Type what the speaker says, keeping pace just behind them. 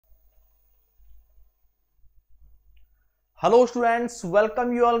Hello students,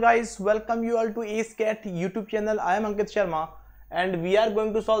 welcome you all guys, welcome you all to CAT YouTube channel. I am Ankit Sharma and we are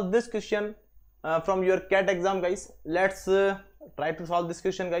going to solve this question from your CAT exam guys. Let's try to solve this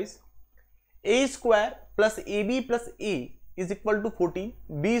question guys. A square plus AB plus A is equal to 14,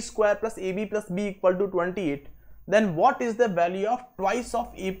 B square plus AB plus B equal to 28. Then what is the value of twice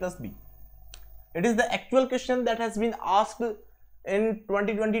of A plus B? It is the actual question that has been asked in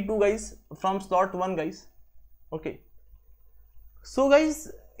 2022 guys from slot 1 guys. Okay. So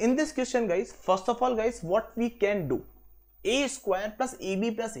guys, in this question guys, first of all guys, what we can do, A square plus AB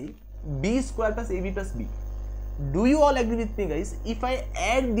plus A, B square plus AB plus B. Do you all agree with me guys? If I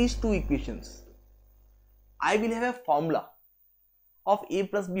add these two equations, I will have a formula of A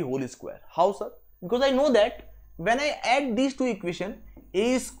plus B whole square. How sir? Because I know that when I add these two equations,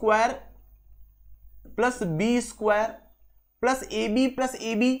 A square plus B square plus AB plus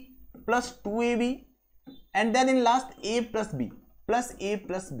AB plus 2AB, and then in last A plus B plus A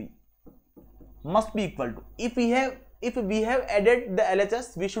plus B must be equal to, if we have added the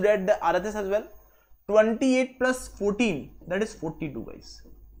LHS, we should add the RHS as well. 28 plus 14, that is 42 guys.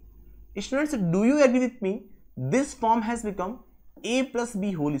 Students, do you agree with me? This form has become A plus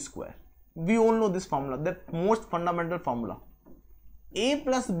B whole square. We all know this formula, the most fundamental formula. A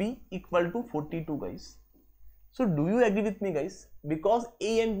plus B equal to 42 guys. So do you agree with me guys? Because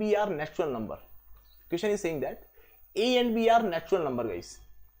A and B are natural number. Question is saying that A and B are natural number guys.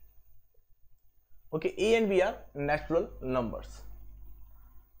 Okay, A and B are natural numbers.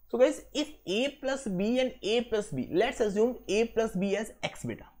 So guys, if A plus B and A plus B, let's assume A plus B as X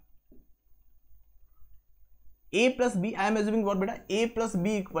beta. A plus B, I am assuming what beta? A plus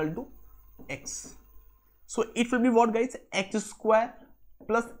B equal to X. So it will be what guys? X square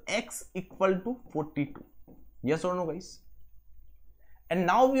plus X equal to 42. Yes or no guys? And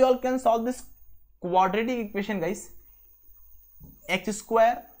now we all can solve this quadratic equation guys. X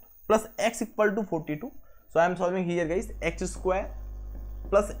square plus X equal to 42. So I am solving here guys. X square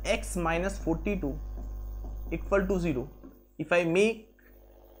plus X minus 42 equal to 0. If I make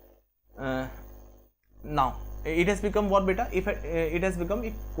now it has become what beta? If it has become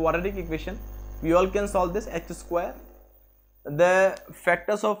a quadratic equation, we all can solve this. X square, the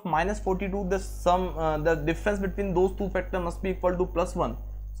factors of minus 42, the sum, the difference between those two factors must be equal to plus 1.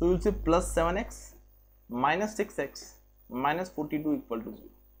 So you will say plus 7x minus 6x minus 42 equal to 0.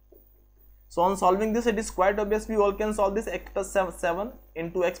 So on solving this, it is quite obvious we all can solve this. X plus 7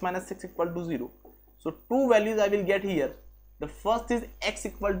 into x minus 6 equal to 0. So two values I will get here. The first is x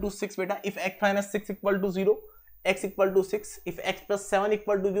equal to 6 beta. If x minus 6 equal to 0, x equal to 6. If x plus 7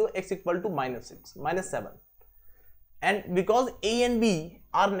 equal to 0, x equal to minus 6, minus 7. And because A and B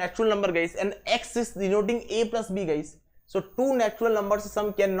are natural number guys, and x is denoting A plus B guys, so two natural numbers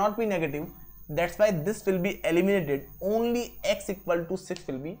sum cannot be negative. That's why this will be eliminated. Only x equal to 6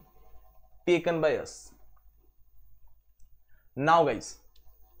 will be taken by us. Now guys,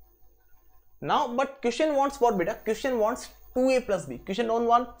 now but question wants what beta? Question wants 2A plus B. Question don't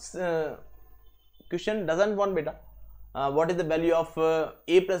want, question doesn't want beta. What is the value of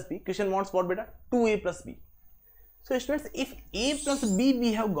A plus B? Question wants what beta? 2A plus B. So students, if A plus B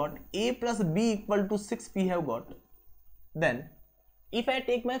we have got, A plus B equal to 6 we have got, then if I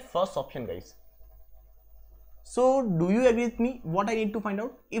take my first option guys, so do you agree with me? What I need to find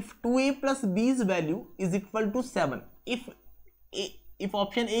out? If 2A plus B's value is equal to 7, if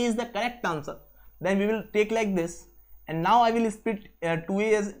option A is the correct answer, then we will take like this, and now I will split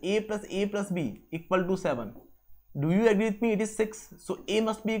 2A as A plus B equal to 7. Do you agree with me? It is 6. So A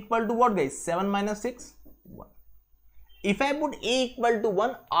must be equal to what guys? 7 minus 6, 1. If I put A equal to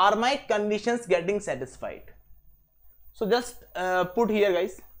 1, are my conditions getting satisfied? So just put here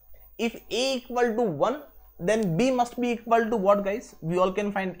guys, if A equal to 1, then B must be equal to what guys? We all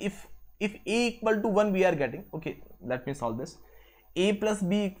can find, if A equal to 1 we are getting, okay, let me solve this. A plus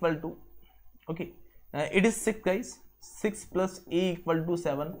B equal to, okay, it is 6 guys, 6 plus A equal to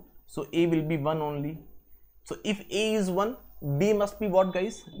 7, so A will be 1 only. So if A is 1, B must be what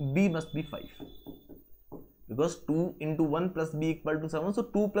guys? B must be 5. Because 2 into 1 plus B equal to 7, so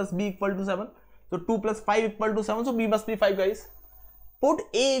 2 plus B equal to 7, so 2 plus 5 equal to 7, so B must be 5 guys. Put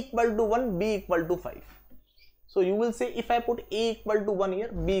A equal to 1, B equal to 5. So you will say, if I put A equal to 1 here,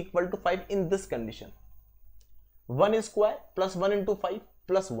 B equal to 5 in this condition, 1 square plus 1 into 5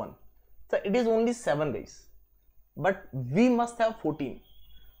 plus 1, so it is only 7 guys, but we must have 14.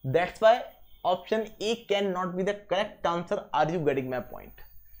 That's why option A cannot be the correct answer. Are you getting my point?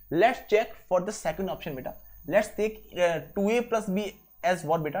 Let's check for the second option beta. Let's take 2A plus B as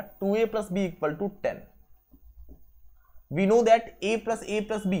what beta? 2A plus B equal to 10. We know that A plus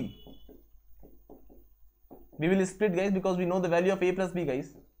B we will split guys, because we know the value of a plus b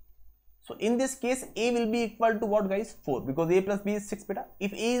guys. So in this case a will be equal to what guys? 4, because a plus b is 6 beta.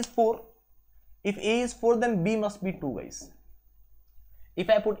 If a is 4, then b must be 2 guys. If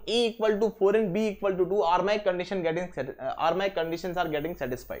I put a equal to 4 and b equal to 2, are my conditions are getting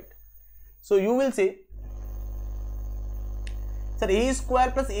satisfied? So you will say, sir, a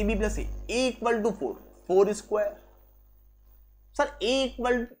square plus ab plus a equal to 4 square. Sir, a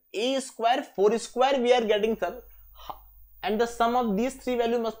square 4 square we are getting, sir, and the sum of these three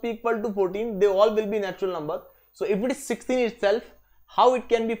values must be equal to 14. They all will be natural number. So if it is 16 itself, how it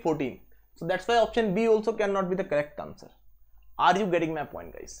can be 14? So that's why option B also cannot be the correct answer. Are you getting my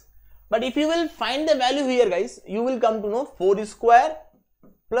point guys? But if you will find the value here guys, you will come to know 4 square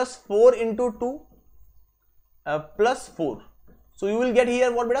plus 4 into 2 plus 4. So you will get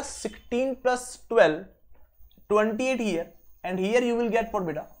here what beta? 16 plus 12, 28 here, and here you will get what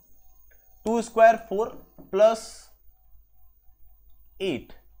beta? 2 square 4 plus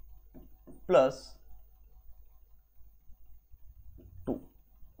 8 plus 2.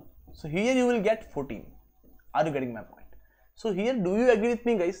 So here you will get 14. Are you getting my point? So here, do you agree with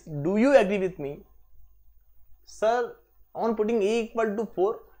me guys? Do you agree with me? Sir, on putting a equal to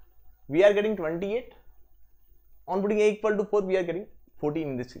 4, we are getting 28. On putting a equal to 4, we are getting 14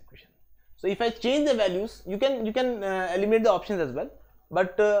 in this equation. So if I change the values, you can eliminate the options as well.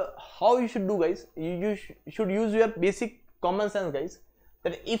 But how you should do guys? You should use your basic common sense guys.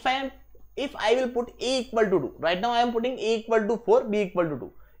 That if I will put a equal to 2, right now I am putting a equal to 4, b equal to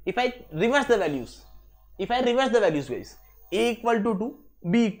 2. If I reverse the values, guys, a equal to 2,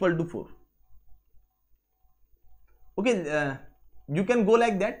 b equal to 4. Okay, you can go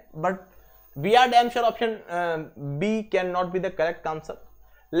like that, but we are damn sure option B cannot be the correct answer.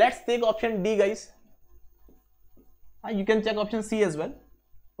 Let's take option D guys. You can check option C as well.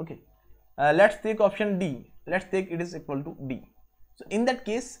 Okay, let's take option D. Let's take it is equal to D. So in that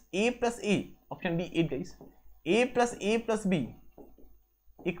case, a plus a, option D 8 guys, a plus b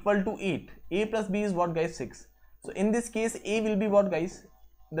equal to 8. A plus b is what guys? 6. So in this case, a will be what guys?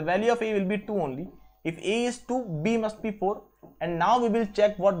 The value of a will be 2 only. If a is 2, b must be 4. And now we will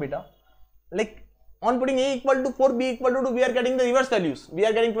check what beta? Like on putting a equal to 4, b equal to 2, we are getting the reverse values. We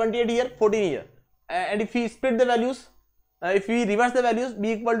are getting 28 here, 14 here. And if we split the values, if we reverse the values,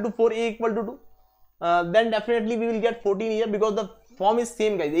 b equal to 4, a equal to 2, then definitely we will get 14 here, because the form is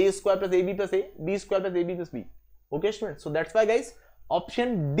same guys. A square plus ab plus a, b square plus ab plus b. Okay students, so that's why guys,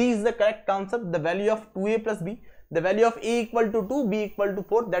 option D is the correct answer. The value of 2a plus b, the value of a equal to 2, b equal to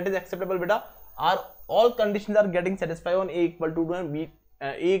 4, that is acceptable beta. All conditions are getting satisfied on a equal to 2 and b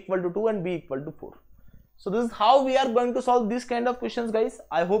equal to 2 and b equal to 4. So this is how we are going to solve this kind of questions guys.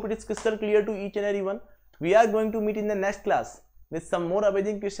 I hope it is crystal clear to each and every one. We are going to meet in the next class with some more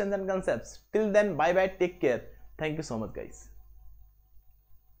amazing questions and concepts. Till then, bye bye, take care. Thank you so much guys.